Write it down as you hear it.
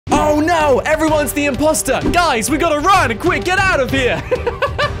no, everyone's the imposter. Guys, we gotta run. Quick, get out of here.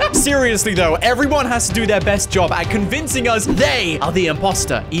 Seriously, though, everyone has to do their best job at convincing us they are the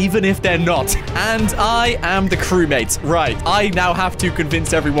imposter, even if they're not. And I am the crewmate. Right, I now have to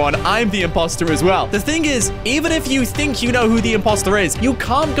convince everyone I'm the imposter as well. The thing is, even if you think you know who the imposter is, you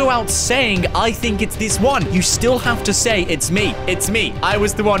can't go out saying, I think it's this one. You still have to say, it's me. It's me. I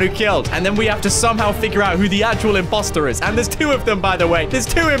was the one who killed. And then we have to somehow figure out who the actual imposter is. And there's two of them, by the way. There's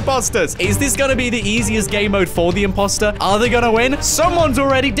two imposters. Is this gonna be the easiest game mode for the imposter? Are they gonna win? Someone's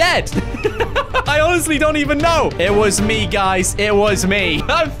already dead. I honestly don't even know. It was me, guys. It was me.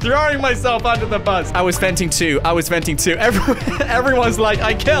 I'm throwing myself under the bus. I was venting too. Everyone's like,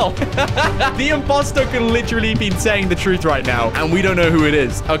 I kill. The imposter could literally be saying the truth right now, and we don't know who it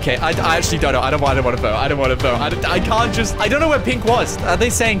is. Okay, I actually don't know. I don't want to vote. I don't know where Pink was. Are they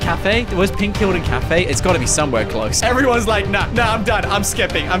saying cafe? Was Pink killed in cafe? It's got to be somewhere close. Everyone's like, nah, I'm done. I'm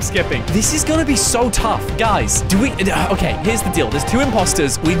skipping. This is going to be so tough. Guys, okay, here's the deal. There's two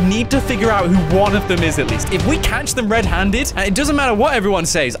imposters. We need to figure out who one of them is at least. If we catch them red-handed, and it doesn't matter what everyone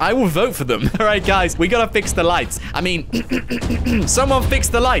says, I will vote for them. All right, guys, we gotta fix the lights. I mean, someone fix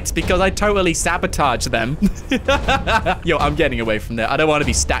the lights because I totally sabotaged them. Yo, I'm getting away from there. I don't want to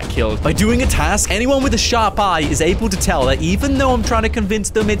be stat killed. By doing a task, anyone with a sharp eye is able to tell that even though I'm trying to convince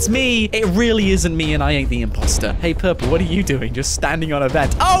them it's me, it really isn't me and I ain't the imposter. Hey, Purple, what are you doing? Just standing on a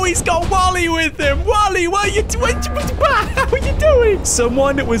vent. Oh, he's got Wally with him. Wally, what are you doing? How are you doing?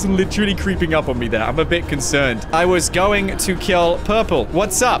 Someone was literally creeping up on me there. I'm a bit concerned. I was going to kill Purple.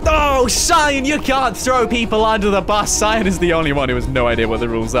 What's up? Oh, Cyan, you can't throw people under the bus. Cyan is the only one who has no idea what the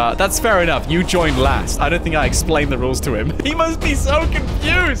rules are. That's fair enough. You joined last. I don't think I explained the rules to him. He must be so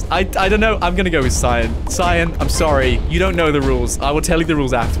confused. I don't know. I'm going to go with Cyan. Cyan, I'm sorry. You don't know the rules. I will tell you the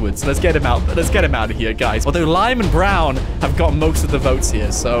rules afterwards. Let's get him out. Let's get him out of here, guys. Although Lime and Brown have got most of the votes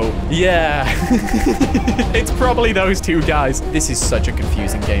here, so yeah. It's probably those two guys. This is such a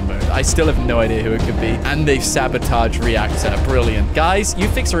confusing game mode. I still have no idea who it could be. And they've sabotaged Reactor. Brilliant. Guys, you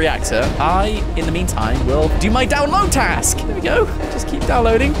fix Reactor. I, in the meantime, will do my download task. There we go. Just keep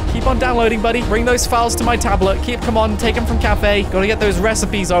downloading. Keep on downloading, buddy. Bring those files to my tablet. Come on, take them from cafe. Gotta get those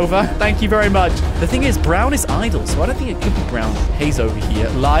recipes over. Thank you very much. The thing is, Brown is idle, so I don't think it could be Brown. Hayes over here.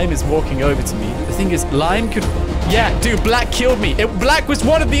 Lime is walking over to me. The thing is, Lime could... Yeah, dude, Black killed me. Black was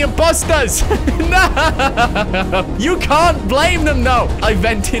one of the imposters. No! You can't blame them, though. I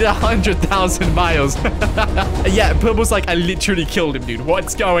vented 100,000 miles. Yeah, Purple's like, I literally killed him, dude.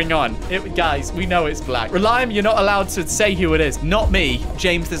 What's going on? Guys, we know it's Black. Lime, you're not allowed to say who it is. Not me.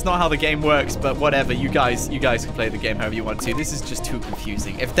 James, that's not how the game works, but whatever. You guys can play the game however you want to. This is just too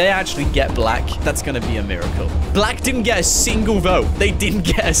confusing. If they actually get Black, that's gonna be a miracle. Black didn't get a single vote. They didn't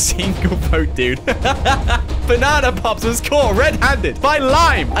get a single vote, dude. Banana Pops was caught red-handed by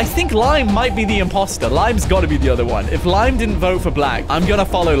Lime. I think Lime might be the imposter. Lime's got to be the other one. If Lime didn't vote for Black, I'm gonna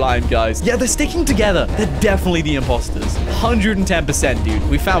follow Lime, guys. Yeah, they're sticking together. They're definitely the imposters. 110%, dude.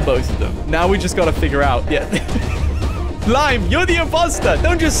 We found both of them. Now we just got to figure out. Yeah. Lime, you're the imposter.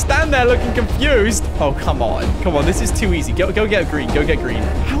 Don't just stand there looking confused. Oh, come on. Come on, this is too easy. Go get green. Go get green.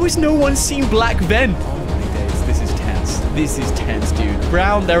 How has no one seen Black then? Oh, my days. This is tense. This is tense, dude.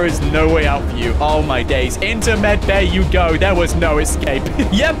 Brown, there is no way out for you. Oh, my days. Into med bay you go. There was no escape.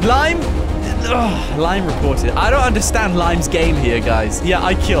 Yep, Lime. Ugh, Lime reported. I don't understand Lime's game here, guys. Yeah,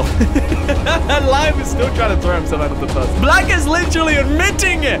 I kill. Lime is still trying to throw himself out of the bus. Black is literally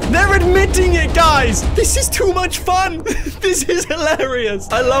admitting it. They're admitting it, guys. This is too much fun. This is hilarious.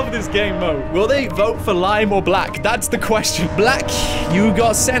 I love this game mode. Will they vote for Lime or Black? That's the question. Black, you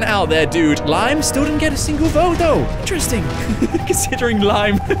got sent out there, dude. Lime still didn't get a single vote, though. Interesting. Considering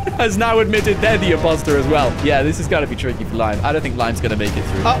Lime has now admitted they're the imposter as well. Yeah, this is going to be tricky for Lime. I don't think Lime's going to make it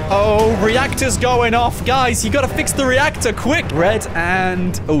through. Uh-oh. Reactor's going off. Guys, you got to fix the reactor quick. Red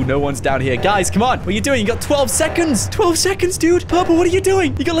and... Oh, no one's down here. Guys, come on. What are you doing? You got 12 seconds. 12 seconds, dude. Purple, what are you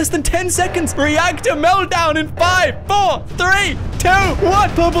doing? You got less than 10 seconds. Reactor meltdown in 5, 4, 3, 2, 1.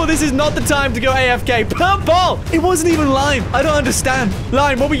 Purple, this is not the time to go AFK. Purple! It wasn't even Lime. I don't understand.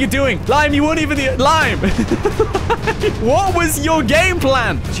 Lime, what were you doing? Lime, you weren't even the... Lime! What was your game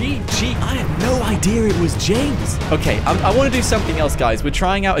plan? GG, I had no idea it was James. Okay, I want to do something else, guys. We're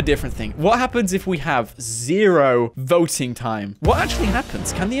trying out a different thing. What happens if we have 0 voting time? What actually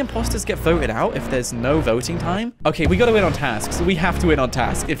happens? Can the imposters get voted out if there's no voting time? Okay, we got to win on tasks. We have to win on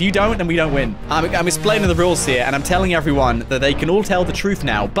tasks. If you don't, then we don't win. I'm explaining the rules here, and I'm telling everyone that they can all tell the truth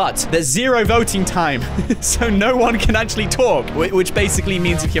now, but there's 0 voting time, so no one can actually talk, which basically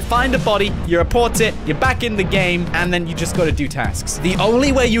means if you find a body, you report it, you're back in the game, and then you just got to do tasks. The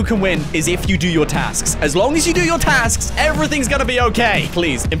only way you can win is if you do your tasks. As long as you do your tasks, everything's gonna be okay.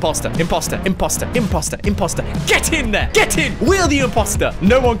 Please, imposter, imposter, imposter, imposter, imposter. Get in there. Get in. We're the imposter.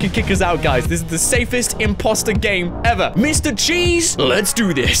 No one can kick us out, guys. This is the safest imposter game ever. Mr. Cheese, let's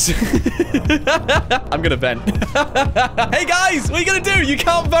do this. I'm gonna vent. Hey, guys, what are you gonna do? You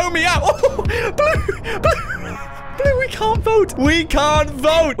can't vote me out. Oh, Blue, we can't vote. We can't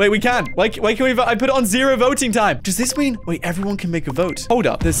vote. Wait, we can. Why can we vote? I put it on 0 voting time. Does this mean... Wait, everyone can make a vote. Hold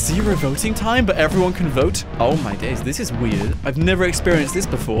up. There's 0 voting time, but everyone can vote? Oh, my days. This is weird. I've never experienced this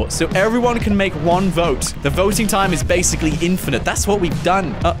before. So everyone can make 1 vote. The voting time is basically infinite. That's what we've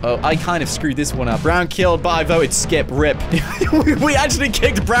done. Uh-oh. I kind of screwed this one up. Brown killed, but I voted skip. Rip. We actually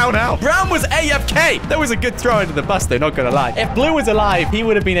kicked Brown out. Brown was AFK. That was a good throw into the bus, though. Not gonna lie. If Blue was alive, he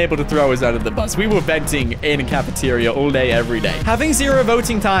would have been able to throw us out of the bus. We were venting in a cafeteria all day, every day. Having 0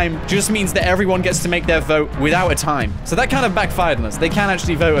 voting time just means that everyone gets to make their vote without a time. So that kind of backfired on us. They can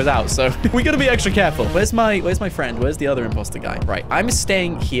actually vote us out, so we gotta be extra careful. Where's my friend? Where's the other imposter guy? Right, I'm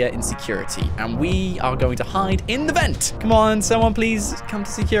staying here in security, and we are going to hide in the vent. Come on, someone please come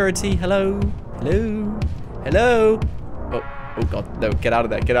to security. Hello? Hello? Hello? Oh God, no, get out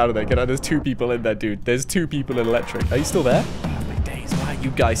of there, get out of there, get out. There's 2 people in there, dude. There's 2 people in electric. Are you still there? Oh my days, why are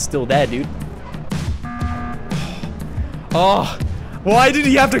you guys still there, dude? Oh, why did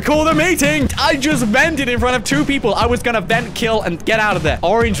he have to call the meeting? I just vented in front of 2 people. I was gonna vent, kill, and get out of there.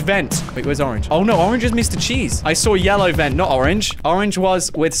 Orange vent. Wait, where's orange? Oh no, orange is Mr. Cheese. I saw yellow vent, not orange. Orange was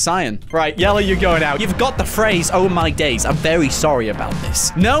with cyan. Right, yellow, you're going out. You've got the phrase, oh my days. I'm very sorry about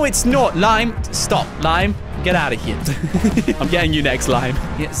this. No, it's not. Lime, stop. Lime, get out of here. I'm getting you next, Lime.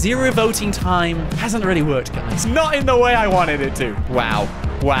 Yeah, 0 voting time hasn't really worked, guys. Not in the way I wanted it to. Wow.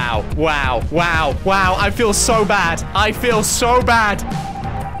 Wow, wow, wow, wow. I feel so bad. I feel so bad.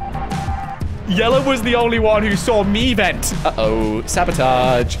 Yellow was the only one who saw me vent. Uh-oh.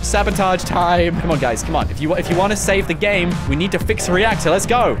 Sabotage. Sabotage time. Come on, guys. Come on. If you want to save the game, we need to fix the reactor. Let's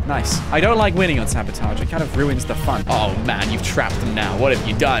go. Nice. I don't like winning on sabotage. It kind of ruins the fun. Oh, man. You've trapped them now. What have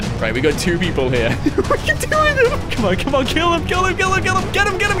you done? Right, we got 2 people here. What are you doing? Come on, come on. Kill him. Kill him. Kill him. Kill him. Get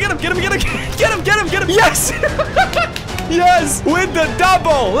him. Get him. Get him. Get him. Get him. Get him. Get him. Get him. Yes. Yes, with the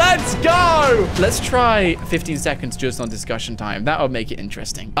double. Let's go. Let's try 15 seconds just on discussion time. That'll make it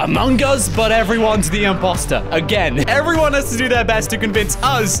interesting. Among Us, but everyone's the imposter. Again, everyone has to do their best to convince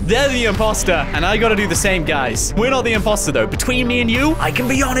us they're the imposter. And I gotta do the same, guys. We're not the imposter, though. Between me and you, I can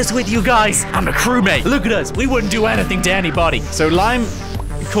be honest with you guys. I'm a crewmate. Look at us. We wouldn't do anything to anybody. So Lime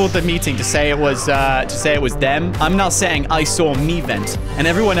called the meeting to say it was them. I'm now saying I saw me vent, and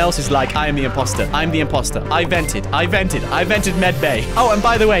everyone else is like, I am the imposter. I'm the imposter. I vented. I vented. I vented medbay. Oh, and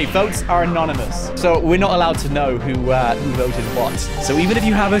by the way, votes are anonymous, so we're not allowed to know who voted what. So even if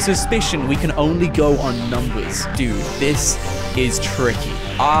you have a suspicion, we can only go on numbers. Dude, this is tricky.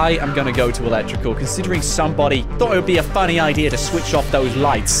 I am gonna go to electrical, considering somebody thought it would be a funny idea to switch off those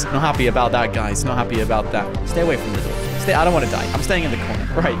lights. Not happy about that, guys. Not happy about that. Stay away from the door. I don't want to die. I'm staying in the corner.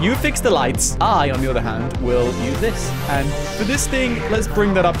 Right, you fix the lights. I, on the other hand, will use this. And for this thing, let's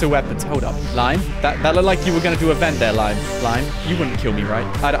bring that up to weapons. Hold up. Lime, that looked like you were going to do a vent there, Lime. Lime, you wouldn't kill me, right?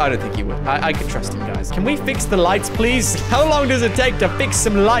 I don't think you would. I could trust him, guys. Can we fix the lights, please? How long does it take to fix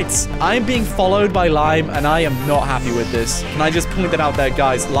some lights? I'm being followed by Lime, and I am not happy with this. Can I just point that out there,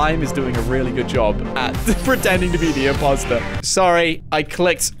 guys? Lime is doing a really good job at pretending to be the imposter. Sorry, I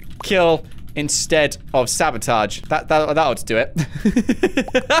clicked kill instead of sabotage. That ought to do it.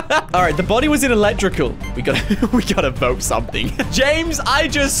 All right, the body was in electrical. We gotta vote something. James, I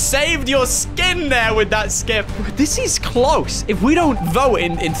just saved your skin there with that skip. This is close. If we don't vote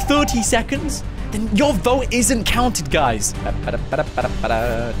in 30 seconds, then your vote isn't counted, guys.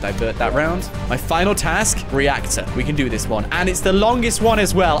 Divert that round. My final task, reactor. We can do this one. And it's the longest one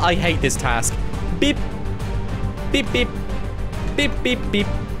as well. I hate this task. Beep. Beep, beep. Beep, beep, beep.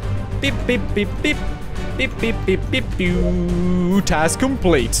 Beep, beep, beep, beep. Beep, beep, beep, beep, beep. Task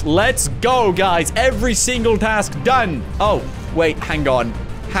complete. Let's go, guys. Every single task done. Oh, wait, hang on.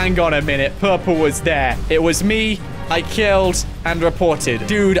 Hang on a minute. Purple was there. It was me. I killed and reported.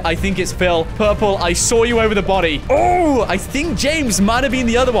 Dude, I think it's Phil. Purple, I saw you over the body. Oh, I think James might have been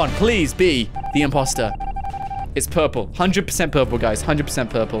the other one. Please be the imposter. It's purple. 100% purple, guys. 100%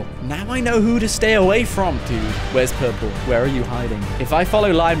 purple. Now I know who to stay away from. Dude, where's purple? Where are you hiding? If I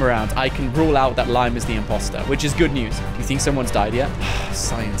follow Lime around, I can rule out that Lime is the imposter, which is good news. Do you think someone's died yet?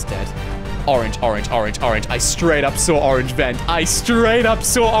 Cyan's dead. Orange, orange, orange, orange. I straight up saw orange vent. I straight up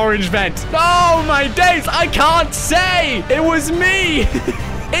saw orange vent. Oh, my days. I can't say. It was me.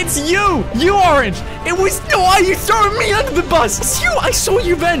 It's you! You, Orange! It was... No, why are you throwing me under the bus? It's you! I saw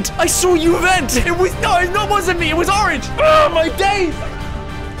you vent! I saw you vent! It was... No, it wasn't me! It was Orange! Oh, my days!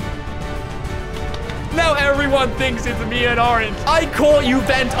 Now everyone thinks it's me and Orange. I caught you,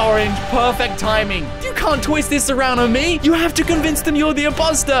 Vent Orange. Perfect timing. You can't twist this around on me. You have to convince them you're the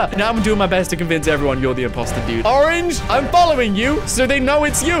imposter. Now I'm doing my best to convince everyone you're the imposter, dude. Orange, I'm following you so they know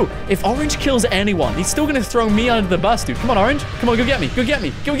it's you. If Orange kills anyone, he's still gonna throw me under the bus, dude. Come on, Orange. Come on, go get me. Go get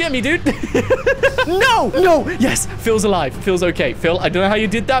me. Go get me, dude. No. Yes, Phil's alive. Phil's okay. Phil, I don't know how you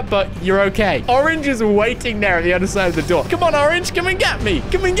did that, but you're okay. Orange is waiting there at the other side of the door. Come on, Orange. Come and get me.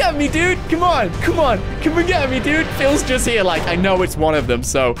 Come and get me, dude. Come on. Come and get me, dude. Phil's just here. Like, I know it's one of them,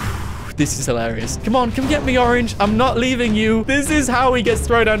 so... This is hilarious. Come on, come get me, Orange. I'm not leaving you. This is how he gets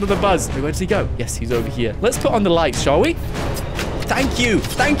thrown under the bus. Where does he go? Yes, he's over here. Let's put on the lights, shall we? Thank you.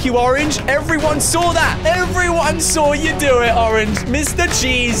 Thank you, Orange. Everyone saw that. Everyone saw you do it, Orange. Mr.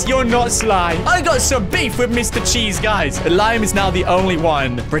 Cheese, you're not sly. I got some beef with Mr. Cheese, guys. Lime is now the only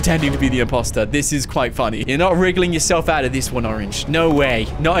one pretending to be the imposter. This is quite funny. You're not wriggling yourself out of this one, Orange. No way.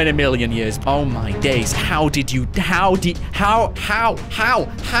 Not in a million years. Oh, my days. How did you get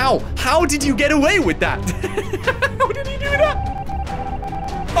away with that? How did he do that?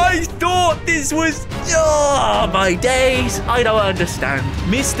 I thought this was... Oh, my days. I don't understand.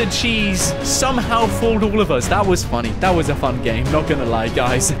 Mr. Cheese somehow fooled all of us. That was funny. That was a fun game. Not gonna lie,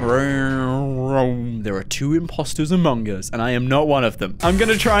 guys. There are two imposters among us, and I am not one of them. I'm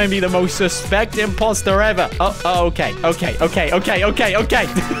gonna try and be the most suspect imposter ever. Okay.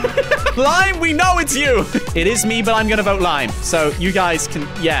 Lime, we know it's you. It is me, but I'm gonna vote Lime. So you guys can...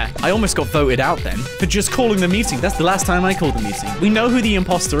 Yeah, I almost got voted out then for just calling the meeting. That's the last time I called the meeting. We know who the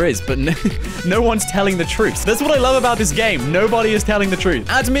imposter is, but no one's telling the truth. That's what I love about this game. Nobody is telling the truth.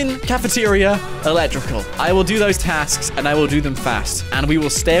 Admin, cafeteria, electrical. I will do those tasks, and I will do them fast. And we will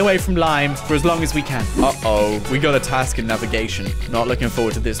stay away from Lime for as long as we can. Uh-oh. We got a task in navigation. Not looking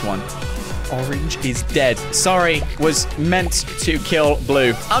forward to this one. Orange is dead. Sorry, was meant to kill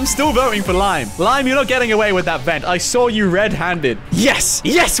Blue. I'm still voting for Lime. Lime, you're not getting away with that vent. I saw you red-handed. Yes!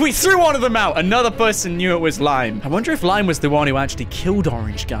 Yes, we threw one of them out. Another person knew it was Lime. I wonder if Lime was the one who actually killed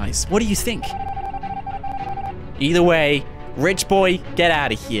Orange, guys. What do you think? Either way... Rich boy, get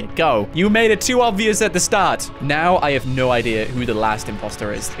out of here. Go. You made it too obvious at the start. Now I have no idea who the last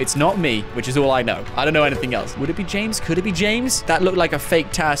imposter is. It's not me, which is all I know. I don't know anything else. Would it be James? Could it be James? That looked like a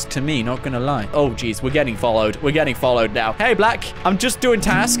fake task to me, not gonna lie. Oh, geez. We're getting followed. We're getting followed now. Hey, Black. I'm just doing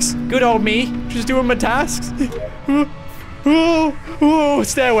tasks. Good old me. Just doing my tasks.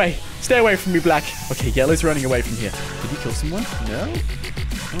 Stay away. Stay away from me, Black. Okay, Yellow's running away from here. Did he kill someone? No?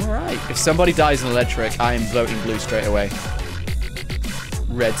 All right. If somebody dies in electric, I am voting Blue straight away.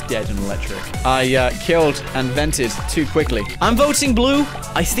 Red's dead in electric. I killed and vented too quickly. I'm voting Blue.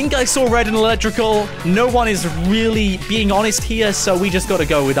 I think I saw Red in electrical. No one is really being honest here, so we just gotta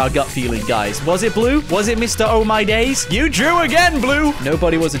go with our gut feeling, guys. Was it Blue? Was it Mr. Oh My Days? You drew again, Blue.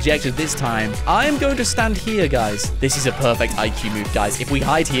 Nobody was ejected this time. I'm going to stand here, guys. This is a perfect IQ move, guys. If we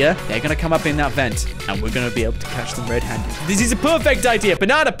hide here, they're gonna come up in that vent, and we're gonna be able to catch them red-handed. This is a perfect idea.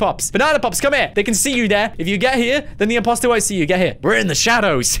 Banana Pops. Banana Pops, come here. They can see you there. If you get here, then the imposter won't see you. Get here. We're in the shadows.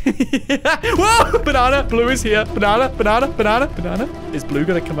 Whoa! Banana. Blue is here. Banana. Is Blue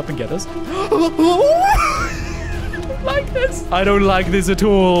gonna come up and get us? Like this. I don't like this at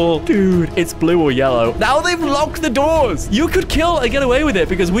all. Dude, it's Blue or Yellow. Now they've locked the doors. You could kill and get away with it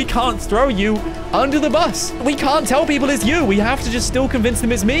because we can't throw you under the bus. We can't tell people it's you. We have to just still convince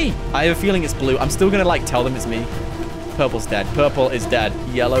them it's me. I have a feeling it's Blue. I'm still gonna like tell them it's me. Purple's dead. Purple is dead.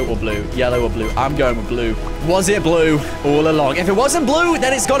 Yellow or Blue? Yellow or Blue? I'm going with Blue. Was it Blue all along? If it wasn't Blue,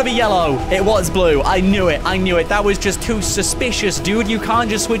 then it's got to be Yellow. It was Blue. I knew it. I knew it. That was just too suspicious, dude. You can't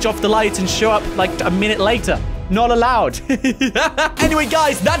just switch off the lights and show up like a minute later. Not allowed. Anyway,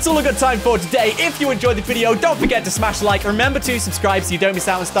 guys, that's all I've got time for today. If you enjoyed the video, don't forget to smash a like. Remember to subscribe so you don't miss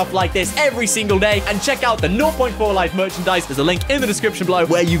out on stuff like this every single day. And check out the 0.4 Live merchandise. There's a link in the description below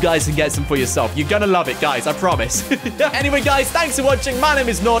where you guys can get some for yourself. You're gonna love it, guys. I promise. Anyway, guys, thanks for watching. My name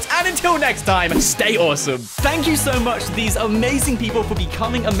is Nought. And until next time, stay awesome. Thank you so much to these amazing people for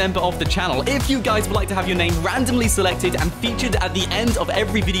becoming a member of the channel. If you guys would like to have your name randomly selected and featured at the end of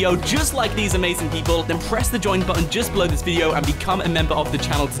every video, just like these amazing people, then press the join button just below this video and become a member of the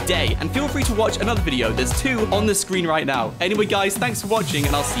channel today. And feel free to watch another video. There's 2 on the screen right now. Anyway, guys, thanks for watching,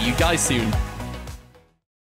 and I'll see you guys soon.